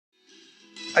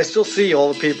I still see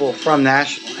all the people from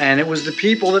National, and it was the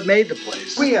people that made the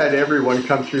place. We had everyone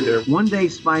come through there. One day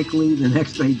Spike Lee, the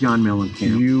next day John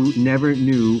Mellencamp. You never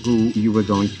knew who you were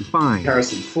going to find.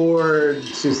 Harrison Ford,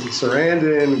 Susan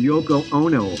Sarandon. Yoko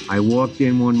Ono. I walked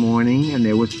in one morning and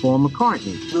there was Paul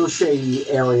McCartney. Real shady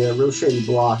area, real shady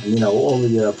block, all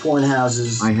the porn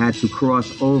houses. I had to cross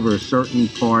over certain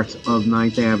parts of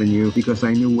 9th Avenue because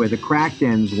I knew where the crack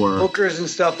dens were. Hookers and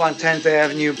stuff on 10th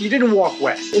Avenue. You didn't walk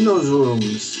west. In those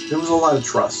rooms, there was a lot of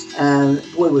trust. And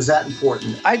boy, was that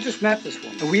important. I just met this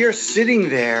woman. We are sitting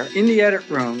there in the edit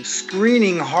room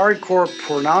screening hardcore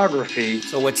pornography.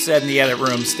 So what's said in the edit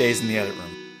room stays in the edit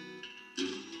room.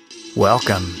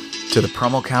 Welcome to the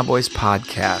Promo Cowboys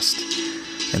podcast.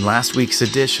 In last week's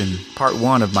edition, part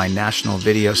 1 of my National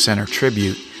Video Center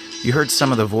tribute, you heard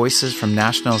some of the voices from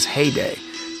National's heyday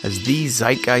as the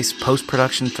Zeitgeist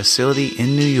post-production facility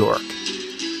in New York.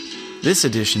 This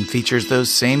edition features those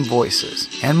same voices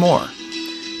and more.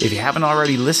 If you haven't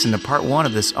already listened to part 1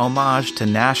 of this homage to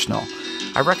National,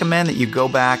 I recommend that you go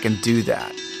back and do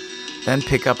that. Then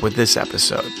pick up with this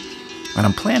episode. And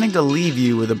I'm planning to leave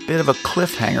you with a bit of a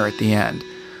cliffhanger at the end,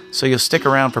 so you'll stick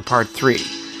around for part 3.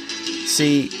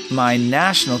 See, my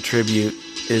National tribute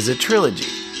is a trilogy.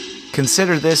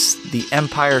 Consider this the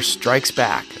Empire Strikes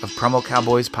Back of Promo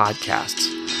Cowboys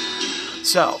podcasts.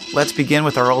 So, let's begin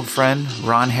with our old friend,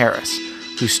 Ron Harris,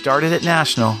 who started at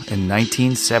National in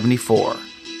 1974.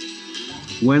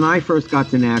 When I first got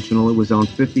to National, it was on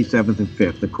 57th and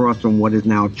 5th, across from what is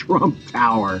now Trump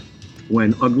Tower,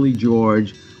 when Ugly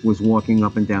George was walking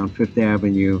up and down 5th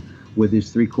Avenue with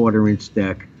his 3/4-inch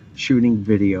deck, shooting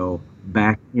video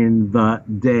back in the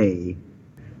day.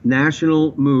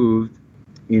 National moved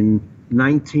in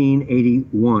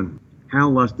 1981.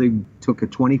 Hal Lustig took a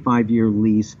 25-year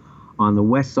lease on the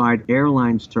West Side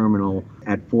Airlines Terminal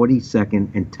at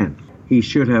 42nd and 10th. He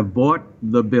should have bought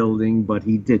the building, but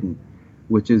he didn't,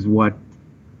 which is what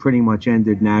pretty much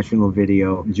ended National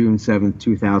Video June 7th,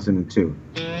 2002.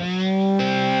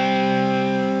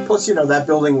 Plus, that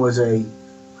building was a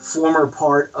former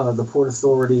part of the Port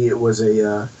Authority. It was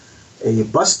a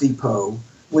bus depot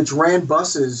which ran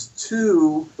buses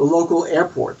to the local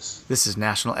airports. This is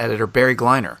National editor Barry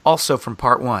Gliner, also from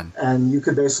part 1. And you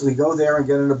could basically go there and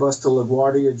get on a bus to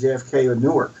LaGuardia, JFK, or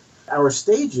Newark. Our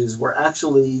stages were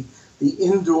actually the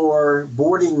indoor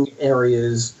boarding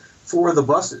areas for the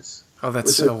buses. Oh,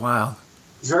 that's so wild.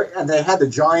 And they had the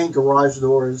giant garage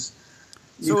doors.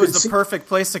 So it was the perfect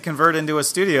place to convert into a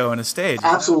studio and a stage.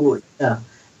 Absolutely, yeah.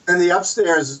 And the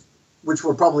upstairs, which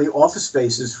were probably office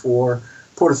spaces for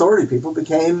Port Authority people,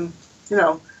 became,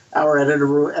 our edit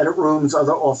rooms,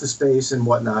 other office space and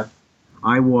whatnot.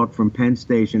 I walked from Penn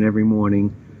Station every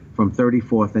morning from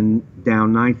 34th and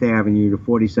down 9th Avenue to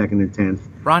 42nd and 10th.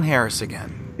 Ron Harris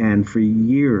again. And for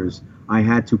years, I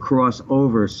had to cross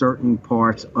over certain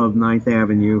parts of 9th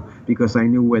Avenue because I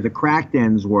knew where the crack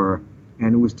dens were,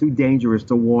 and it was too dangerous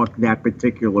to walk that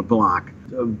particular block.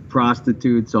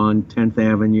 Prostitutes on 10th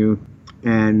Avenue,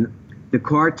 and the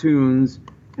cartoons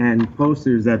and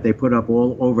posters that they put up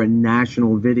all over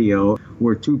National Video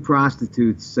were 2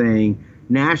 prostitutes saying,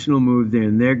 "National moved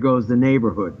in, there goes the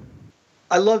neighborhood."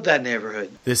 I love that neighborhood.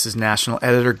 This is National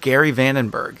editor Gary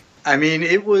Vandenberg. I mean,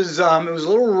 it was a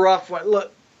little rough.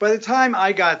 Look, by the time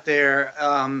I got there,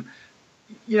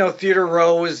 Theater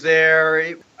Row was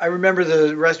there. I remember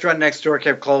the restaurant next door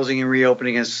kept closing and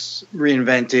reopening as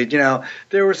Reinvented.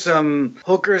 There were some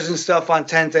hookers and stuff on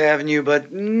 10th Avenue,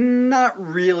 but not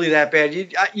really that bad.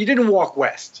 You didn't walk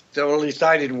west, or at least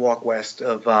I didn't walk west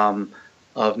of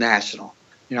National.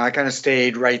 I kind of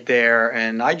stayed right there,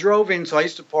 and I drove in, so I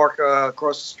used to park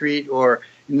across the street or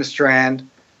in the Strand,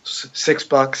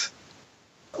 $6.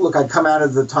 Look, I'd come out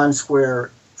of the Times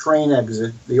Square train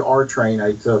exit, the R train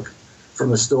I took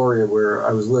from Astoria where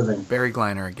I was living. Barry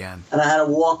Gliner again. And I had to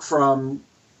walk from,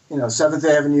 7th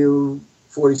Avenue,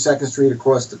 42nd Street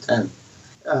across to 10th.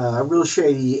 A real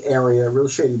shady area, real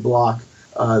shady block.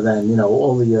 Then,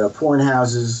 all the porn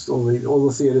houses, all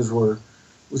the theaters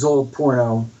was all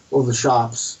porno, all the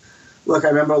shops. Look, I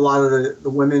remember a lot of the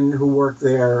women who worked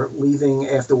there leaving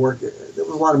after work. There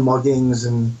was a lot of muggings,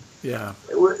 and yeah,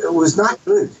 it was not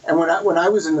good. And when I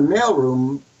was in the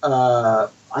mailroom,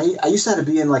 I used to have to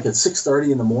be in at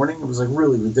 6:30 in the morning. It was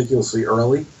really ridiculously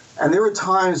early. And there were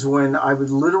times when I would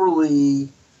literally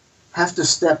have to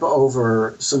step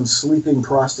over some sleeping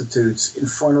prostitutes in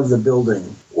front of the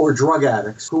building, or drug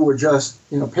addicts who were just,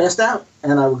 passed out.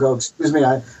 And I would go, "Excuse me,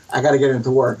 I got to get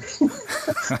into work."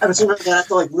 And so I had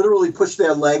to literally push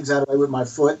their legs out of the way with my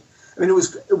foot. I mean,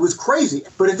 it was crazy,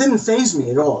 but it didn't faze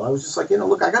me at all. I was just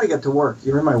look, I got to get to work.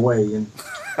 You're in my way. And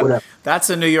whatever. That's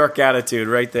a New York attitude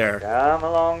right there. Come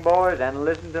along, boys, and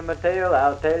listen to my tale.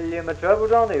 I'll tell you my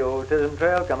troubles on the autism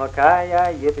trail.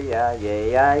 Come-a-ki-yi,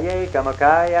 yippee-yi-yay-yi-yay,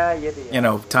 come-a-ki-yi, yippee-yi. You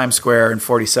know, Times Square and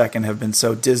 42nd have been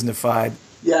so Disneyfied.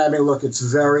 Yeah, I mean, look, it's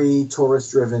very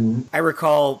tourist-driven. I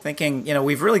recall thinking, you know,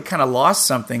 we've really kind of lost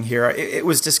something here. It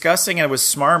was disgusting and it was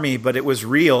smarmy, but it was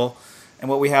real. And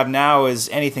what we have now is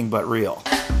anything but real.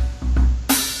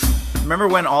 Remember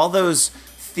when all those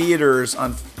theaters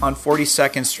on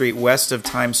 42nd Street west of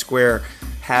Times Square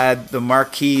had the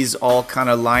marquees all kind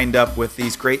of lined up with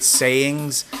these great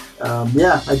sayings?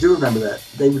 Yeah, I do remember that.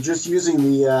 They were just using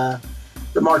the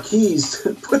marquees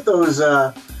to put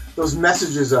those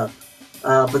messages up.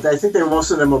 But I think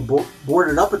most of them were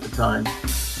boarded up at the time.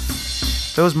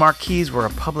 Those marquees were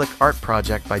a public art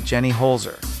project by Jenny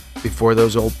Holzer. Before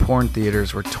those old porn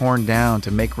theaters were torn down to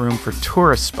make room for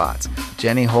tourist spots,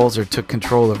 Jenny Holzer took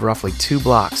control of roughly 2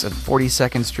 blocks of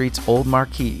 42nd Street's old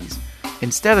marquees.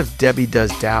 Instead of Debbie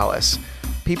Does Dallas,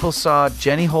 people saw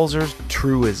Jenny Holzer's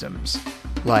truisms,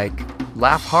 like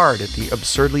laugh hard at the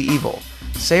absurdly evil,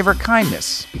 savor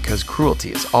kindness because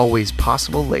cruelty is always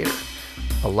possible later.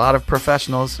 A lot of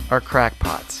professionals are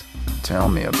crackpots. Tell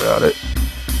me about it.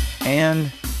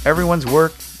 And everyone's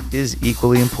work is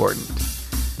equally important.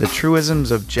 The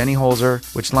truisms of Jenny Holzer,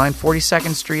 which lined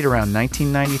 42nd Street around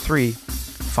 1993,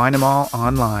 find them all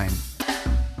online.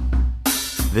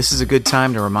 This is a good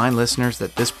time to remind listeners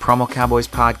that this Promo Cowboys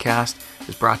podcast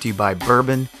is brought to you by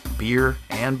bourbon, beer,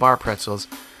 and bar pretzels,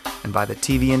 and by the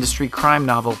TV industry crime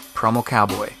novel Promo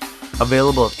Cowboy.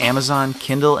 Available at Amazon,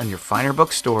 Kindle, and your finer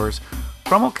bookstores,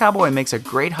 Promo Cowboy makes a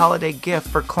great holiday gift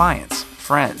for clients,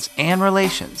 friends, and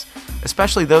relations,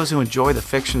 especially those who enjoy the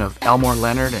fiction of Elmore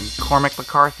Leonard and Cormac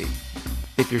McCarthy.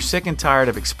 If you're sick and tired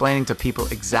of explaining to people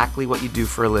exactly what you do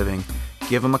for a living,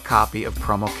 give them a copy of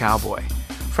Promo Cowboy.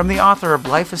 From the author of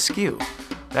Life Askew.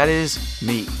 That is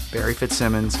me, Barry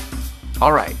Fitzsimmons.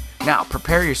 All right, now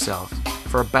prepare yourself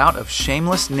for a bout of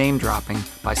shameless name-dropping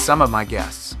by some of my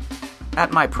guests.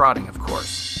 At my prodding, of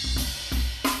course.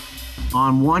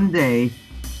 On one day,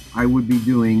 I would be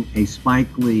doing a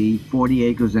Spike Lee 40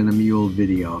 Acres and a Mule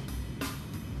video.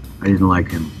 I didn't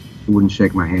like him. He wouldn't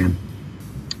shake my hand.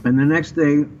 And the next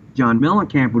day, John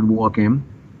Mellencamp would walk in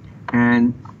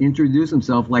and introduce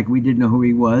himself like we didn't know who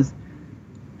he was,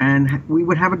 and we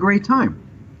would have a great time.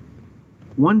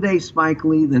 One day, Spike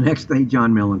Lee, the next day,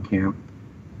 John Mellencamp.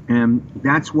 And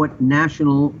that's what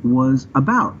National was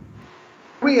about.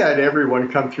 We had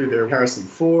everyone come through there. Harrison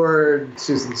Ford,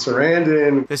 Susan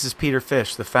Sarandon. This is Peter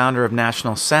Fish, the founder of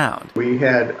National Sound. We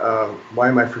had, why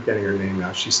am I forgetting her name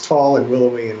now? She's tall and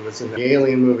willowy and was in the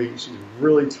Alien movie. She's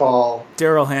really tall.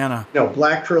 Daryl Hannah. No,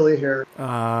 black curly hair.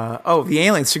 The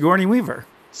Alien, Sigourney Weaver.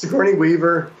 Sigourney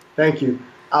Weaver, thank you.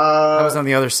 I was on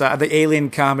the other side, the Alien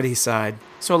comedy side.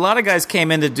 So a lot of guys came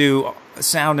in to do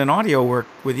sound and audio work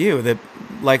with you that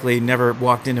likely never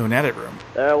walked into an edit room.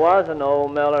 There was an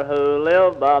old miller who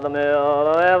lived by the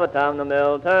mill. Every time the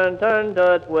mill turned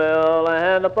to its will, a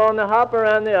hand upon the hopper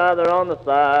and the other on the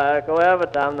sack. Every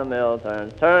time the mill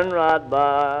turned right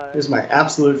by. Here's my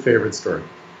absolute favorite story.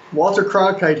 Walter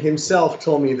Cronkite himself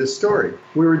told me this story.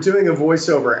 We were doing a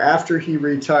voiceover after he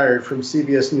retired from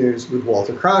CBS News with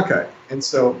Walter Cronkite. And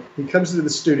so he comes into the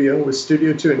studio with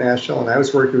Studio 2 at National, and I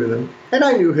was working with him. And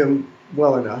I knew him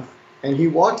well enough. And he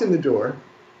walked in the door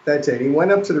that day, and he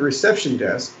went up to the reception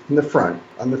desk in the front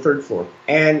on the 3rd floor.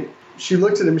 And she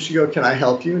looked at him and she goes, "Can I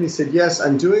help you?" And he said, "Yes,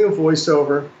 I'm doing a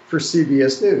voiceover for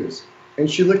CBS News." And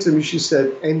she looked at me, she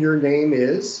said, "And your name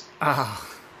is?"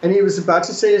 And he was about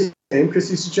to say his name because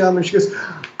he's a gentleman. She goes,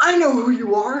 "I know who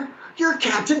you are. You're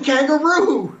Captain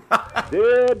Kangaroo."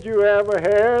 Did you ever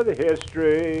hear the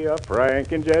history of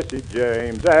Frank and Jesse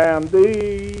James and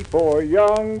the 4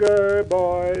 younger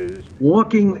boys?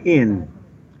 Walking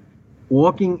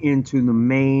into the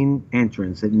main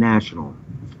entrance at National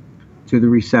to the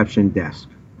reception desk,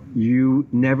 you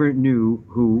never knew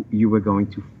who you were going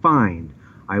to find.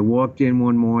 I walked in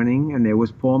one morning and there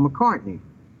was Paul McCartney,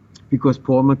 because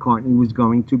Paul McCartney was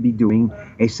going to be doing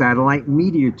a satellite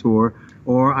media tour.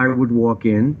 Or I would walk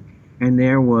in and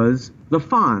there was the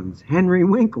Fonz, Henry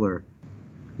Winkler,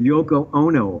 Yoko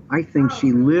Ono. I think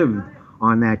she lived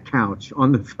on that couch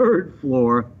on the 3rd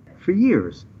floor for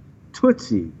years.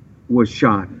 Tootsie was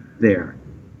shot there.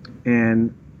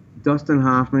 And Dustin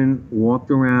Hoffman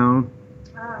walked around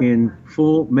in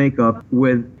full makeup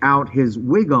without his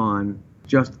wig on,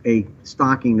 just a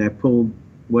stocking that pulled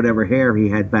whatever hair he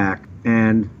had back.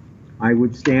 And I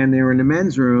would stand there in the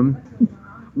men's room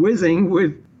whizzing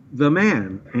with the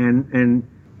man. And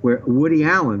where Woody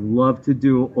Allen loved to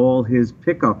do all his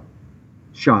pickup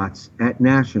shots at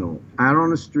National, out on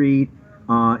the street,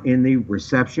 in the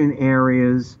reception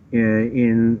areas,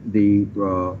 in the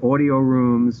audio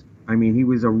rooms. I mean, he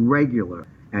was a regular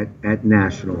at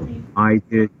National. I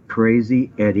did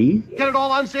Crazy Eddie. Get it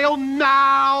all on sale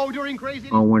now during Crazy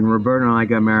Eddie. When Roberta and I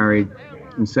got married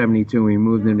in 72, we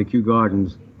moved into Kew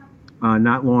Gardens.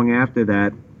 Not long after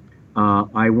that,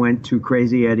 I went to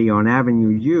Crazy Eddie on Avenue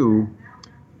U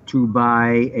to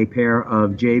buy a pair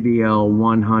of JBL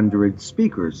 100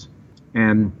 speakers.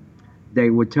 And they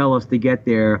would tell us to get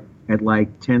there at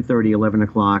like 10:30, 11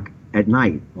 o'clock at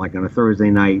night, like on a Thursday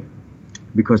night,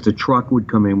 because the truck would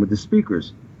come in with the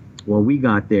speakers. Well, we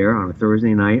got there on a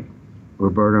Thursday night,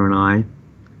 Roberta and I,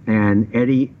 and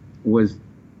Eddie was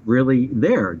really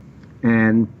there.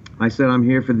 And I said, I'm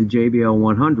here for the JBL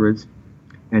 100s.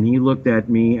 And he looked at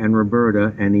me and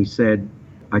Roberta and he said,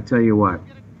 I tell you what,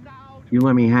 you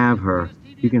let me have her,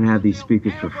 you can have these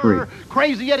speakers for free.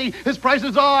 Crazy Eddie, his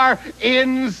prices are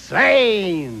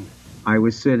insane. I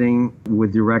was sitting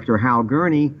with director Hal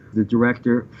Gurney, the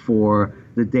director for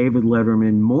the David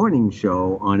Letterman morning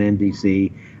show on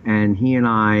NBC, and he and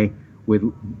I, with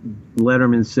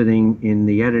Letterman sitting in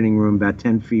the editing room about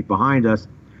 10 feet behind us,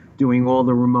 doing all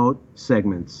the remote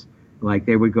segments. Like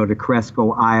they would go to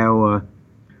Cresco, Iowa,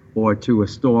 or to a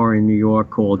store in New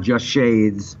York called Just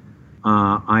Shades.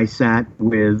 I sat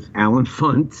with Alan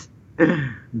Funt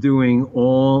doing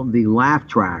all the laugh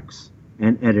tracks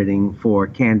and editing for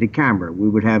Candid Camera. We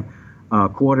would have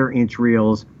quarter-inch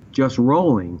reels just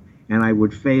rolling, and I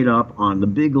would fade up on the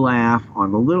big laugh,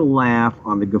 on the little laugh,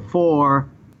 on the guffaw.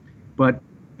 But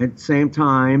at the same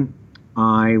time,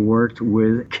 I worked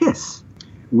with Kiss,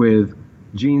 with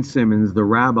Gene Simmons, the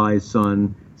rabbi's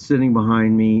son, sitting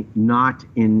behind me, not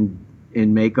in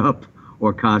makeup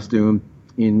or costume,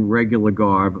 in regular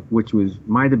garb, which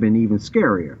might have been even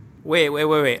scarier. Wait.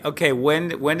 Okay,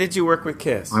 when did you work with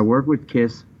Kiss? I worked with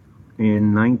Kiss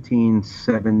in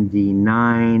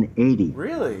 1979, 80.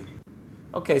 Really?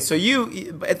 Okay, so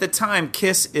you, at the time,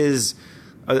 Kiss is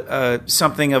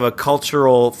something of a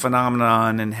cultural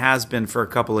phenomenon and has been for a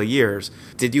couple of years.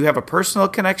 Did you have a personal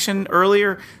connection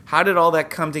earlier? How did all that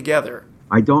come together?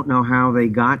 I don't know how they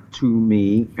got to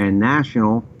me and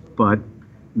National, but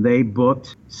they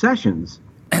booked sessions.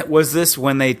 Was this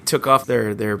when they took off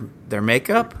their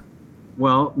makeup?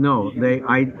 Well, no,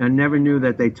 I never knew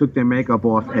that they took their makeup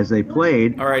off as they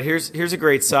played. All right, here's a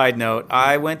great side note.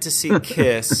 I went to see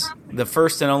Kiss the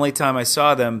first and only time I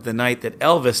saw them the night that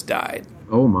Elvis died.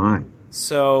 Oh my.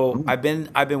 So I've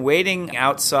been waiting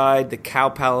outside the Cow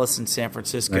Palace in San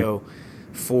Francisco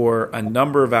for a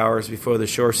number of hours before the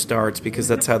show starts, because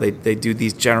that's how they do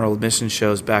these general admission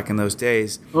shows back in those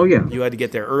days. Oh, yeah. You had to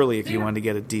get there early if you wanted to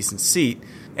get a decent seat.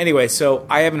 Anyway, so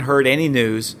I haven't heard any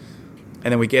news.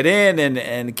 And then we get in,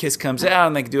 and Kiss comes out,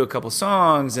 and they do a couple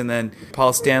songs, and then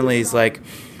Paul Stanley's like,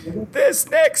 this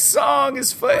next song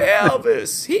is for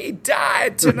Elvis. He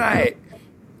died tonight.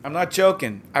 I'm not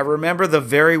joking. I remember the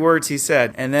very words he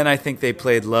said. And then I think they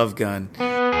played Love Gun.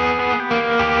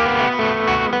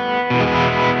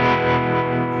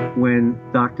 When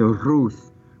Dr.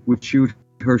 Ruth would shoot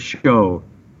her show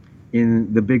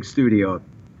in the big studio,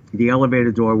 the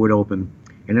elevator door would open,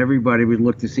 and everybody would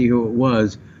look to see who it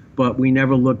was, but we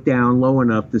never looked down low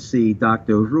enough to see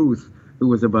Dr. Ruth, who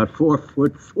was about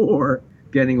 4'4",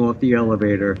 getting off the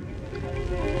elevator.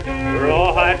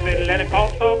 Rawhide fiddle and a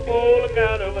cough so full, look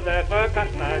out over there for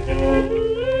Cotton Eye Joe.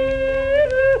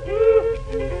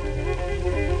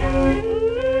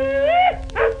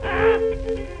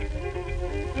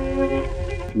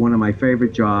 One of my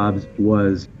favorite jobs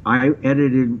was I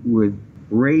edited with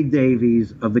Ray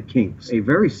Davies of the Kinks, a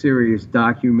very serious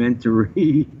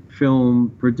documentary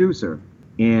film producer.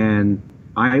 And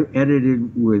I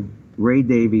edited with Ray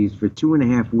Davies for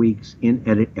 2.5 weeks in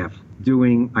Edit F,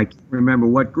 doing, I can't remember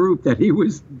what group that he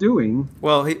was doing.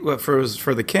 Well, it was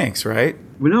for the Kinks, right?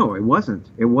 No, it wasn't.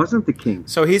 It wasn't the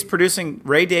Kinks. So he's producing,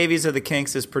 Ray Davies of the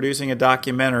Kinks is producing a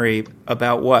documentary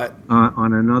about what?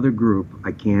 On another group.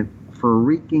 I can't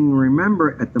freaking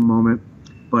remember at the moment,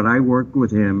 but I worked with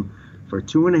him for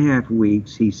 2.5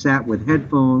 weeks. He sat with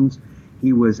headphones.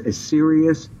 He was as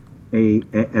serious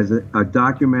as a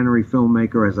documentary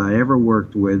filmmaker as I ever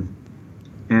worked with.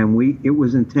 And it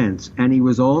was intense. And he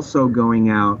was also going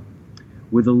out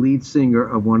with the lead singer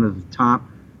of one of the top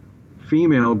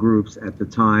female groups at the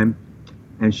time.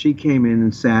 And she came in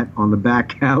and sat on the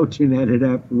back couch in Edit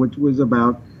F, which was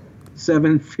about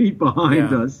 7 feet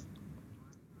behind us,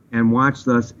 and watched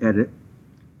us edit.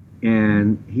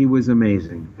 And he was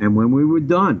amazing. And when we were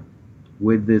done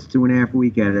with this 2.5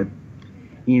 week edit,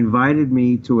 he invited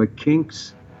me to a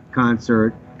Kinks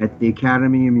concert at the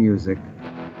Academy of Music.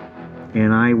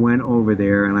 And I went over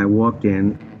there and I walked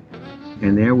in,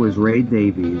 and there was Ray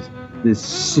Davies, this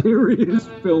serious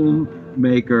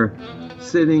filmmaker,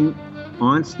 sitting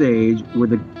on stage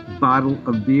with a bottle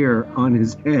of beer on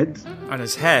his head. On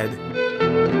his head?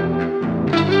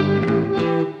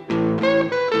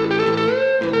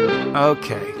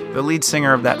 Okay, the lead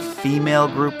singer of that female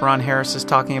group Ron Harris is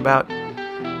talking about,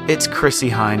 it's Chrissie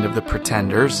Hynde of the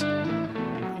Pretenders.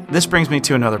 This brings me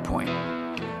to another point.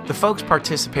 The folks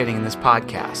participating in this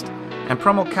podcast, and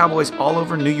promo cowboys all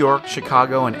over New York,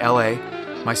 Chicago, and LA,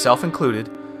 myself included,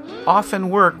 often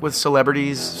work with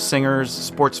celebrities, singers,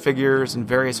 sports figures, and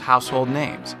various household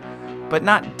names, but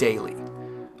not daily.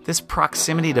 This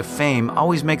proximity to fame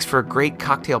always makes for great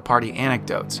cocktail party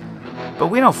anecdotes, but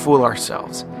we don't fool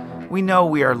ourselves. We know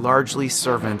we are largely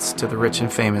servants to the rich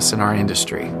and famous in our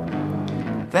industry.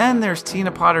 Then there's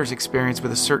Tina Potter's experience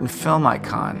with a certain film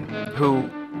icon who,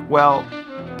 well,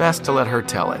 best to let her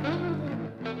tell it.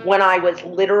 When I was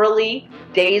literally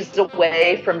days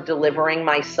away from delivering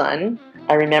my son,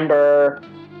 I remember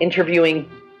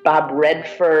interviewing Bob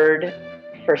Redford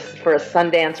for a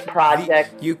Sundance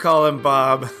project. You call him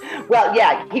Bob. Well,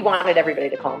 yeah, he wanted everybody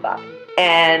to call him Bob.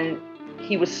 And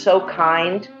he was so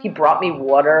kind. He brought me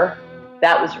water.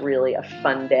 That was really a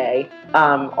fun day,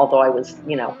 although I was,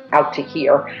 out to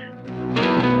here.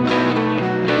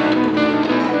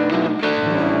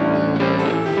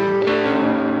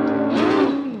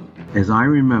 As I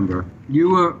remember,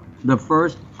 you were the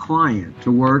first client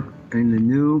to work in the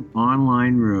new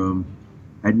online room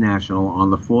at National on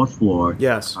the 4th floor.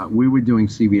 Yes. We were doing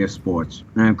CBS Sports.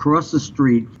 And across the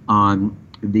street on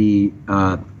the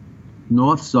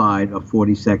north side of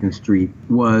 42nd Street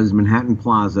was Manhattan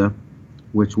Plaza,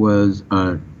 which was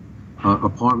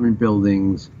apartment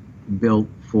buildings built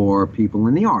for people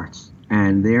in the arts.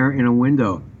 And there in a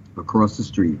window across the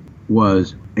street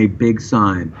was a big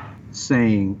sign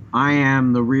saying, "I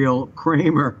am the real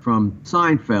Kramer" from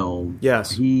Seinfeld.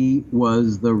 Yes. He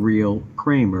was the real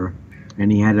Kramer, and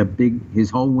he had his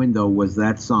whole window was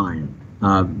that sign,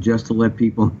 just to let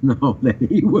people know that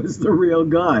he was the real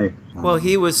guy. Well,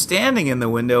 he was standing in the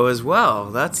window as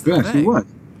well. That's the thing. He was.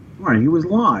 Right, he was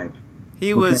live.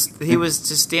 He was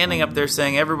just standing up there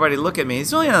saying, "Everybody look at me."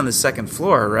 He's only on the 2nd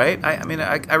floor, right?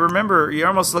 I remember you're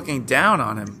almost looking down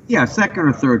on him. Yeah, 2nd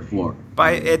or 3rd floor.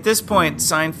 At this point,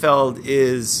 Seinfeld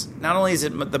is, not only is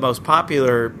it the most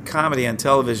popular comedy on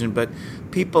television, but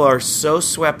people are so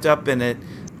swept up in it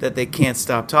that they can't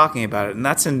stop talking about it. And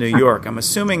that's in New York. I'm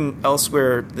assuming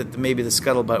elsewhere that maybe the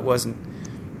scuttlebutt wasn't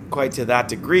quite to that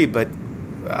degree, but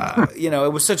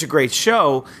it was such a great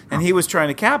show, and he was trying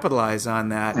to capitalize on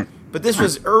that. But this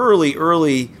was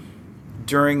early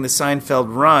during the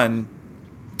Seinfeld run,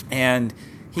 and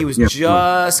he was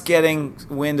just getting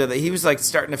wind of it. He was like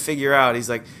starting to figure out. He's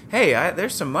like, "Hey,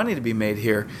 there's some money to be made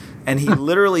here," and he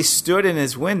literally stood in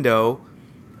his window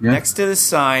next to the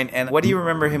sign. And what do you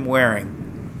remember him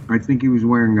wearing? I think he was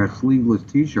wearing a sleeveless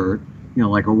T-shirt,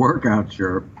 like a workout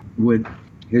shirt with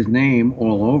his name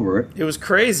all over it. It was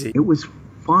crazy. It was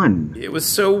fun. It was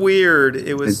so weird.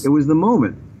 It was the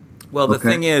moment. Well, the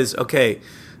thing is,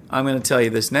 I'm going to tell you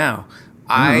this now.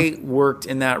 I worked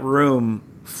in that room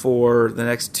for the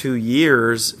next 2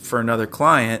 years for another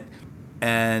client,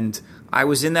 and I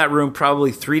was in that room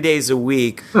probably 3 days a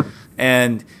week,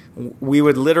 and we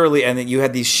would literally, and you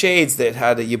had these shades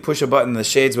that you push a button, the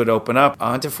shades would open up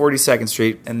onto 42nd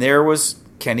Street, and there was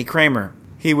Kenny Kramer.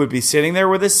 He would be sitting there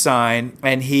with his sign,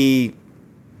 and he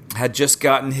had just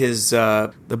gotten his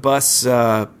the bus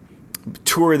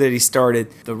tour that he started,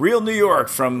 The Real New York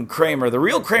from Kramer. The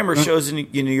Real Kramer shows in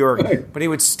New York. But he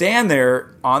would stand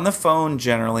there on the phone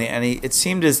generally, and it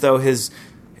seemed as though his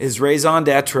raison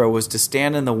d'etre was to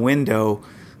stand in the window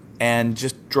and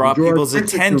just draw people's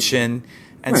attention.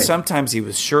 And sometimes he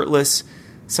was shirtless.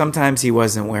 Sometimes he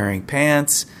wasn't wearing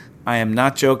pants. I am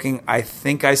not joking. I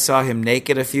think I saw him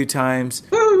naked a few times.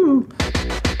 Yo,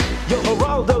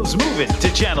 Geraldo's moving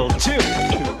to Channel 2.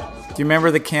 Do you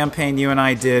remember the campaign you and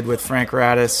I did with Frank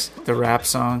Radis, the rap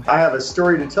song? I have a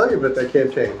story to tell you about that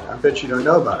campaign. I bet you don't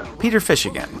know about it. Peter Fish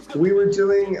again. We were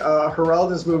doing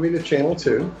Geraldo's moving to Channel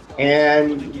 2,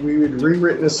 and we had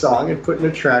rewritten a song and put in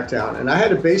a track down. And I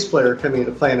had a bass player coming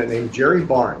into play named Jerry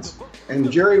Barnes. And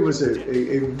Jerry was a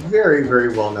very,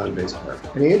 very well-known bass player.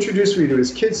 And he introduced me to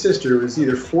his kid sister, who was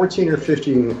either 14 or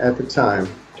 15 at the time.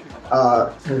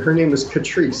 And her name was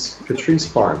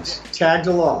Catrice Barnes. Tagged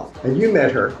along. And you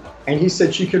met her. And he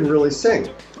said she can really sing.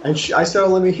 And I said, "Oh,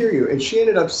 let me hear you." And she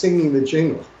ended up singing the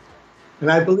jingle.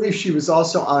 And I believe she was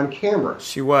also on camera.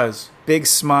 She was. Big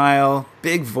smile,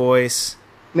 big voice.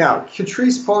 Now,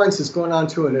 Catrice Barnes has gone on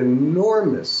to an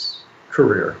enormous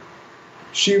career.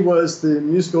 She was the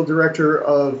musical director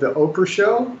of The Oprah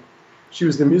Show. She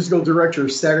was the musical director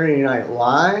of Saturday Night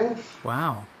Live.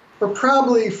 Wow. But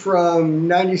probably from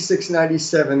 96,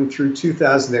 97 through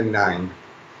 2009.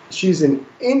 She's an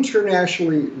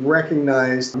internationally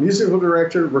recognized musical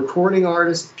director, recording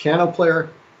artist, piano player,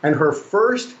 and her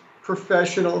first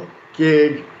professional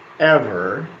gig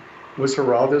ever was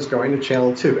Geraldo's Going to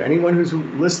Channel 2. Anyone who's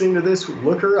listening to this,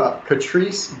 look her up,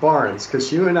 Catrice Barnes,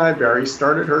 because you and I, Barry,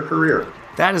 started her career.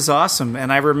 That is awesome.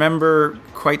 And I remember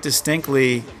quite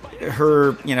distinctly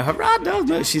her,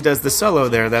 Geraldo, she does the solo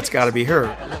there. That's got to be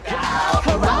her.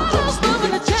 Geraldo's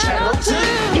moving to Channel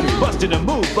 2. He busted a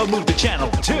move, but moved to Channel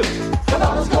 2.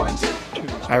 Geraldo's going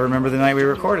to... I remember the night we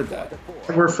recorded that.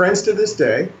 And we're friends to this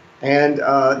day. And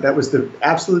that was the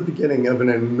absolute beginning of an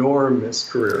enormous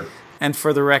career. And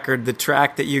for the record, the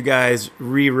track that you guys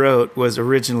rewrote was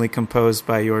originally composed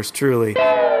by yours truly.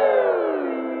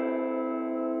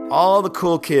 All the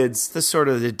cool kids, the sort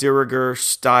of the de rigueur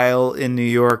style in New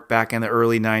York back in the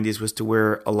early 90s was to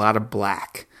wear a lot of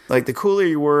black. Like the cooler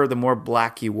you were, the more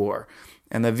black you wore.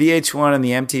 And the VH1 and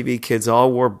the MTV kids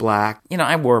all wore black.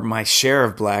 I wore my share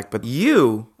of black, but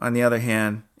you, on the other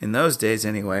hand, in those days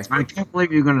anyway. I can't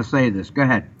believe you're going to say this. Go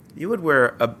ahead. You would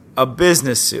wear a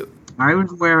business suit. I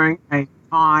was wearing a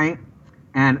tie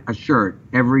and a shirt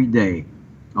every day,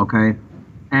 okay?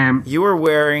 And you were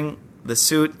wearing the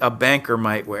suit a banker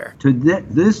might wear. To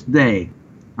this day,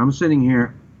 I'm sitting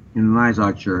here in an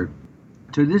Izod shirt.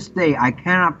 To this day, I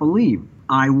cannot believe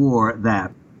I wore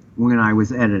that when I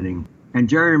was editing. And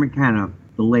Jerry McKenna,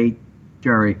 the late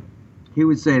Jerry, he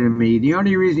would say to me, the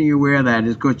only reason you wear that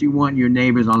is because you want your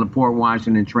neighbors on the Port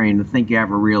Washington train to think you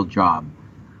have a real job.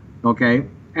 Okay?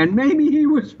 And maybe he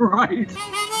was right.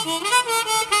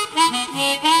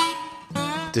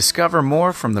 Discover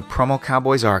more from the Promo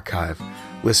Cowboys archive.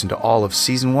 Listen to all of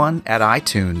Season 1 at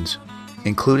iTunes,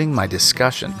 including my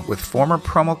discussion with former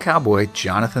Promo Cowboy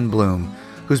Jonathan Bloom,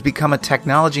 who's become a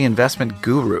technology investment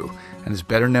guru and is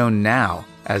better known now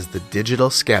as the Digital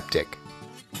Skeptic.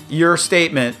 Your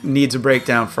statement needs a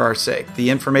breakdown for our sake. The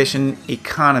information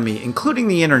economy, including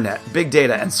the internet, big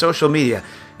data, and social media,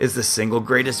 is the single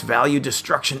greatest value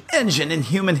destruction engine in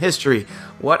human history.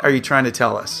 What are you trying to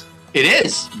tell us? It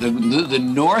is. The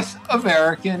North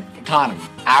American economy,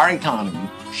 our economy,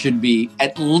 should be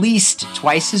at least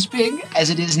twice as big as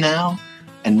it is now,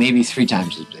 and maybe 3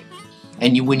 times as big.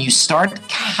 And when you start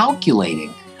calculating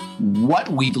what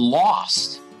we've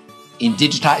lost in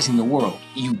digitizing the world,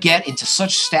 you get into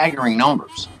such staggering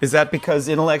numbers. Is that because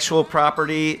intellectual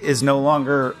property is no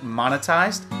longer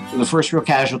monetized? The first real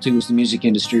casualty was the music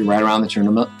industry right around the turn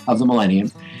of the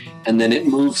millennium. And then it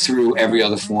moved through every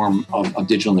other form of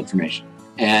digital information.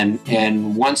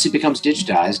 And once it becomes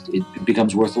digitized, it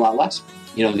becomes worth a lot less.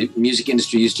 The music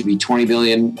industry used to be $20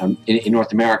 billion in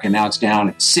North America. Now it's down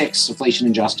at 6, inflation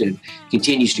adjusted,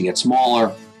 continues to get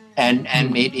smaller. And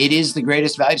it is the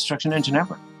greatest value destruction engine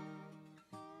ever.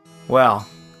 Well,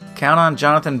 count on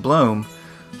Jonathan Bloom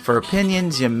for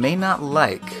opinions you may not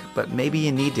like, but maybe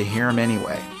you need to hear them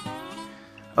anyway.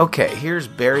 Okay, here's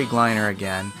Barry Gliner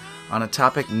again on a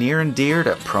topic near and dear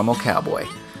to Promo Cowboy,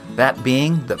 that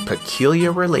being the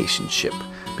peculiar relationship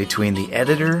between the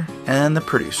editor and the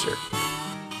producer.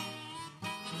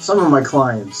 Some of my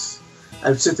clients,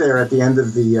 I'd sit there at the end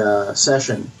of the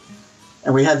session,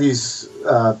 and we had these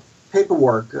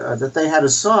paperwork that they had to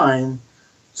sign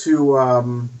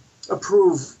to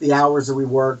approve the hours that we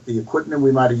worked, the equipment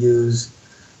we might have used,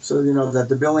 so that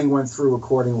the billing went through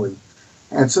accordingly.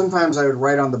 And sometimes I would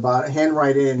write on the bottom,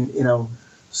 handwrite in,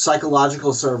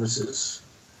 psychological services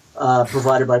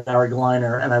provided by Barry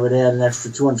Gliner, and I would add an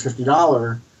extra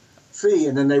 $250 fee,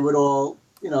 and then they would all,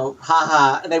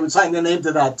 and they would sign their name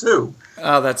to that too.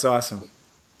 Oh, that's awesome.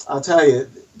 I'll tell you,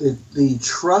 the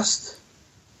trust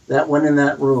that went in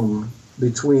that room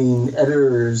between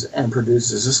editors and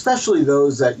producers, especially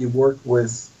those that you work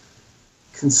with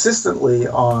consistently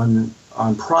on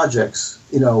projects,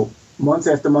 month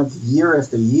after month, year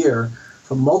after year,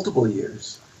 for multiple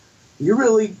years.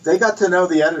 They got to know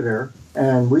the editor,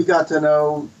 and we got to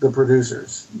know the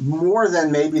producers more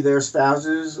than maybe their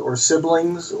spouses or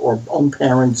siblings or own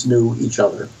parents knew each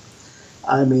other.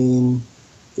 I mean,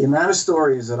 the amount of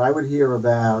stories that I would hear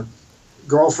about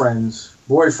girlfriends,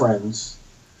 boyfriends,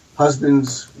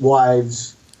 husbands,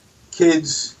 wives,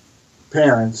 kids,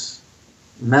 parents,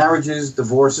 marriages,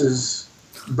 divorces,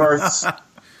 births.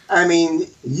 I mean,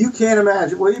 you can't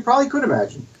imagine. Well, you probably could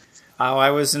imagine. Oh,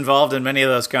 I was involved in many of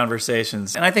those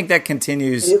conversations. And I think that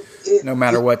continues no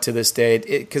matter what to this day.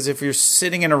 Because if you're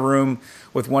sitting in a room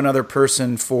with one other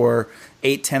person for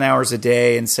 8-10 hours a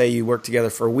day and say you work together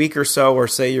for a week or so, or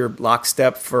say you're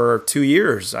lockstep for 2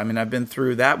 years. I mean, I've been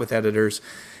through that with editors.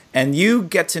 And you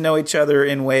get to know each other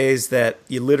in ways that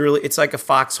you literally, it's like a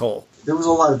foxhole. There was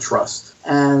a lot of trust.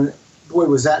 And boy,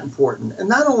 was that important. And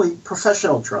not only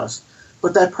professional trust,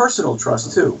 but that personal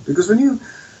trust too. Because when you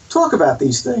talk about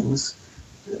these things,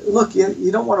 look,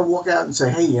 you don't want to walk out and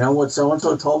say, hey, you know what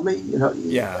so-and-so told me?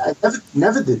 Yeah. I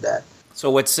never did that.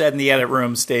 So what's said in the edit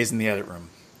room stays in the edit room.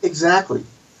 Exactly.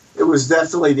 It was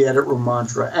definitely the edit room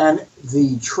mantra. And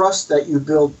the trust that you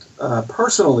built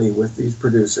personally with these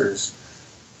producers,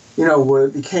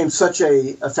 became such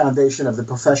a foundation of the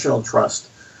professional trust,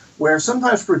 where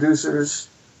sometimes producers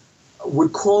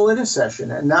would call in a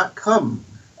session and not come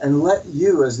and let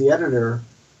you, as the editor,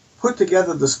 put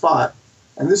together the spot.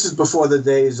 And this is before the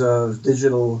days of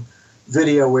digital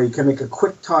video where you can make a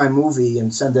QuickTime movie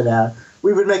and send it out.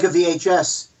 We would make a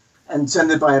VHS and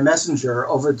send it by a messenger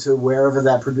over to wherever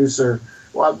that producer,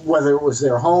 whether it was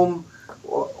their home,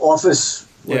 or office,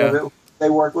 whatever they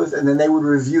worked with, and then they would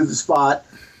review the spot,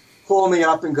 call me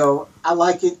up and go, I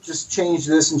like it, just change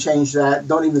this and change that.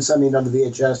 Don't even send me another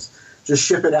VHS. Just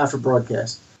ship it out for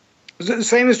broadcast. The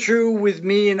same is true with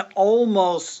me and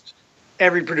almost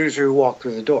every producer who walked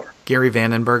through the door. Gary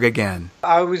Vandenberg again.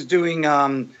 I was doing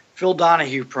Phil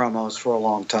Donahue promos for a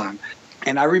long time.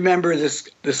 And I remember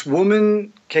this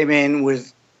woman came in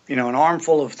with, an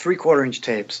armful of 3/4-inch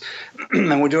tapes.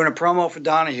 And we're doing a promo for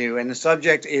Donahue, and the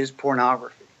subject is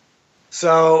pornography.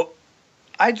 So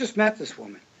I just met this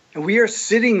woman. And we are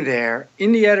sitting there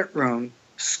in the edit room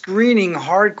screening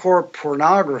hardcore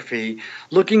pornography,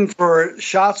 looking for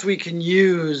shots we can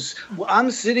use.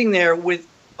 I'm sitting there with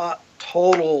a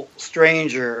total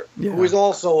stranger who is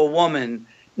also a woman.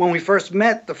 When we first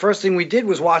met, the first thing we did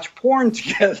was watch porn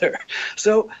together.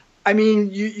 So, I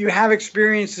mean, you have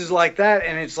experiences like that,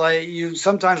 and it's like you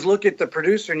sometimes look at the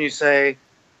producer and you say,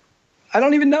 I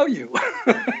don't even know you.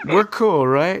 We're cool,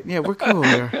 right? Yeah, we're cool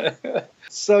here.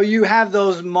 So you have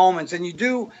those moments, and you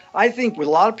do, I think with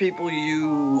a lot of people,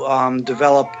 you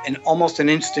develop almost an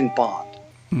instant bond.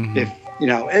 Mm-hmm. If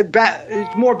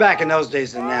it's more back in those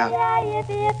days than now.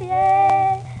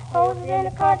 Horses in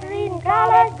the country eating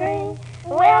collard green.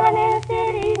 Whaling in the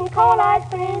city eating cold ice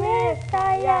cream.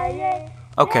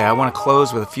 Okay, I want to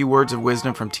close with a few words of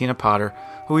wisdom from Tina Potter,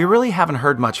 who we really haven't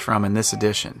heard much from in this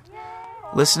edition.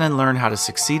 Listen and learn how to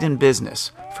succeed in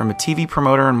business from a TV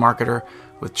promoter and marketer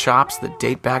with chops that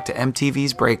date back to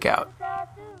MTV's Breakout.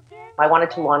 I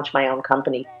wanted to launch my own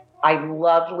company. I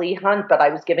loved Lee Hunt, but I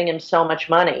was giving him so much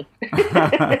money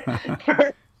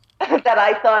that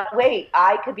I thought, wait,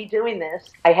 I could be doing this.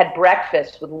 I had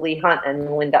breakfast with Lee Hunt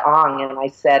and Linda Ong, and I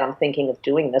said, I'm thinking of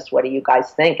doing this. What do you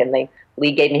guys think? And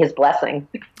Lee gave me his blessing.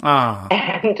 Oh.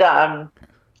 And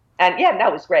yeah, no,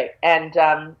 it was great. And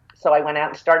so I went out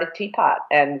and started Teapot,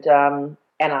 and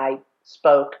I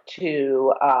spoke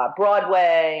to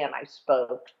Broadway, and I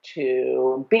spoke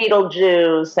to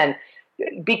Beetlejuice, and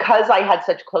because I had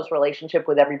such a close relationship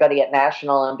with everybody at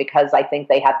National, and because I think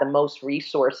they had the most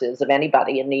resources of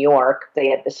anybody in New York, they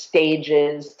had the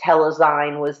stages,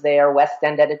 Telezyne was there, West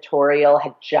End Editorial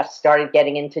had just started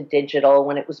getting into digital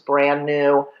when it was brand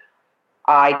new.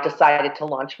 I decided to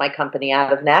launch my company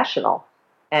out of National.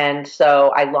 And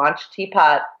so I launched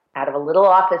Teapot out of a little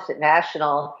office at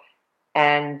National.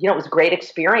 And, it was a great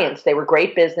experience. They were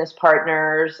great business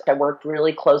partners. I worked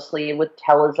really closely with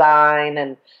Telezyne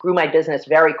and grew my business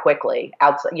very quickly.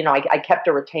 Outside, I kept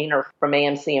a retainer from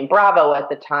AMC and Bravo at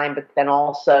the time, but then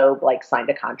also signed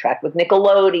a contract with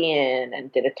Nickelodeon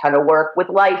and did a ton of work with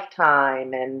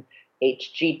Lifetime and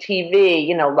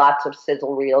HGTV, lots of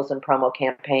sizzle reels and promo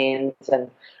campaigns and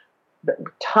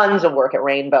tons of work at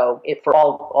Rainbow for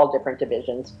all different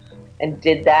divisions, and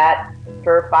did that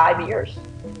for 5 years.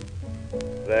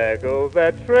 There goes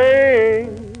that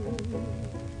train,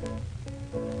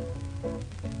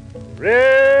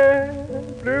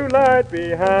 red, blue light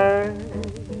behind.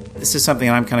 This is something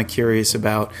I'm kind of curious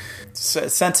about. It's a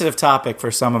sensitive topic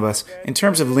for some of us. In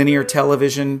terms of linear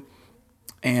television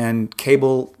and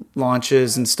cable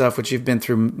launches and stuff, which you've been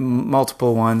through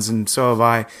multiple ones, and so have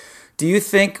I, do you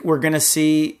think we're going to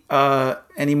see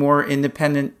any more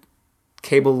independent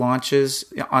cable launches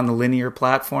on the linear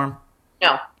platform?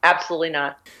 No, absolutely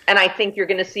not. And I think you're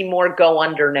going to see more go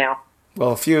under now.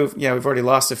 Well, we've already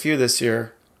lost a few this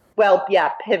year. Well,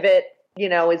 yeah, Pivot,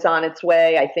 is on its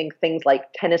way. I think things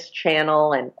like Tennis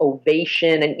Channel and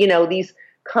Ovation and, these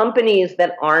companies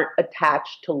that aren't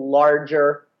attached to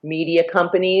larger media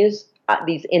companies,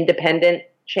 these independent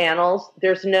channels,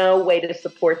 there's no way to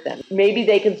support them. Maybe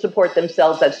they can support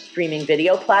themselves as streaming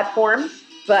video platforms.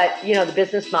 But, the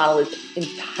business model is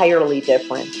entirely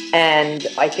different. And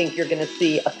I think you're going to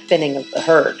see a thinning of the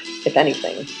herd, if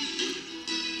anything.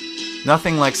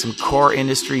 Nothing like some core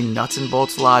industry nuts and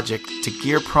bolts logic to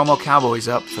gear Promo Cowboys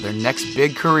up for their next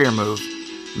big career move.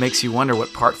 Makes you wonder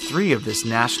what part 3 of this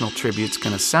national tribute's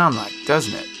gonna sound like,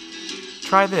 doesn't it?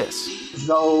 Try this.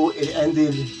 Though it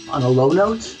ended on a low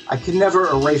note, I can never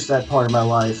erase that part of my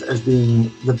life as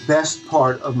being the best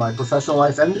part of my professional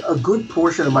life and a good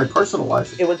portion of my personal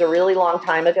life. It was a really long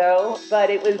time ago, but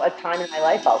it was a time in my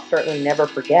life I'll certainly never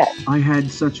forget. I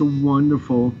had such a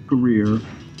wonderful career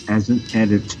as an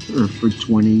editor for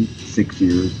 26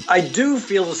 years. I do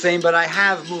feel the same, but I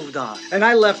have moved on. And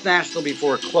I left National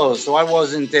before it closed, so I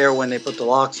wasn't there when they put the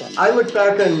locks on. I look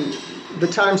back on the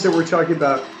times that we're talking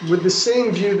about with the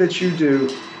same view that you do,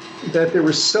 that there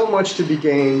was so much to be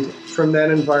gained from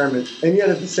that environment, and yet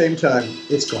at the same time,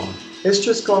 it's gone. It's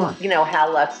just gone. You know,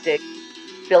 Hal Lustig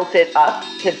built it up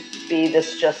to be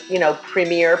this just,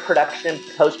 premier production,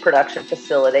 post-production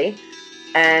facility.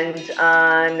 And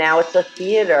now it's a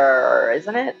theater,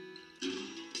 isn't it?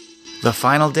 The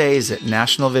final days at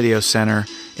National Video Center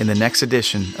in the next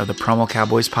edition of the Promo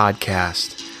Cowboys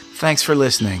podcast. Thanks for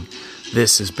listening.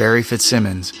 This is Barry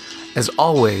Fitzsimmons. As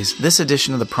always, this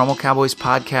edition of the Promo Cowboys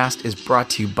podcast is brought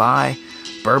to you by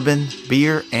bourbon,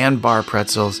 beer, and bar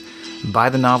pretzels, and by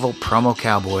the novel Promo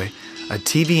Cowboy, a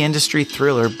TV industry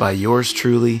thriller by yours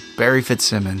truly, Barry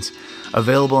Fitzsimmons.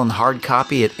 Available in hard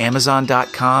copy at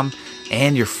Amazon.com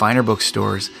and your finer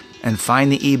bookstores, and find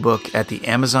the ebook at the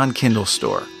Amazon Kindle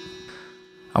store.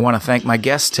 I want to thank my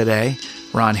guests today,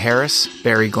 Ron Harris,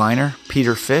 Barry Gleiner,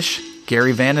 Peter Fish,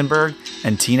 Gary Vandenberg,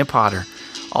 and Tina Potter.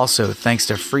 Also, thanks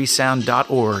to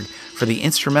freesound.org for the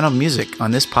instrumental music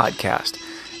on this podcast,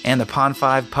 and the Pond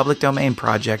 5 Public Domain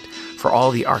Project for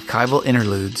all the archival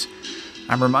interludes.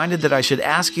 I'm reminded that I should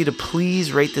ask you to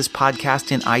please rate this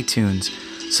podcast in iTunes,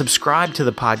 subscribe to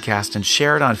the podcast, and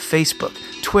share it on Facebook,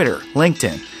 Twitter,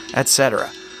 LinkedIn, etc.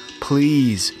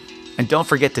 Please. And don't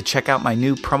forget to check out my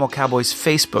new Promo Cowboys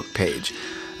Facebook page.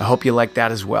 I hope you like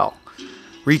that as well.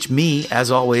 Reach me,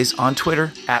 as always, on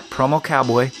Twitter at Promo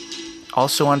Cowboy,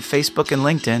 also on Facebook and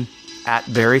LinkedIn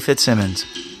at Barry Fitzsimmons.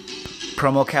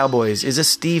 Promo Cowboys is a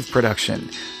Steve production.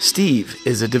 Steve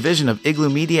is a division of Igloo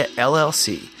Media,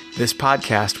 LLC. This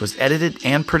podcast was edited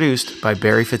and produced by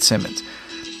Barry Fitzsimmons.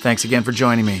 Thanks again for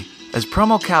joining me. As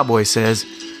Promo Cowboy says,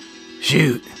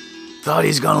 shoot, thought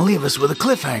he's gonna leave us with a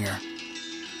cliffhanger.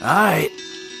 All right,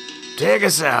 take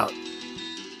us out.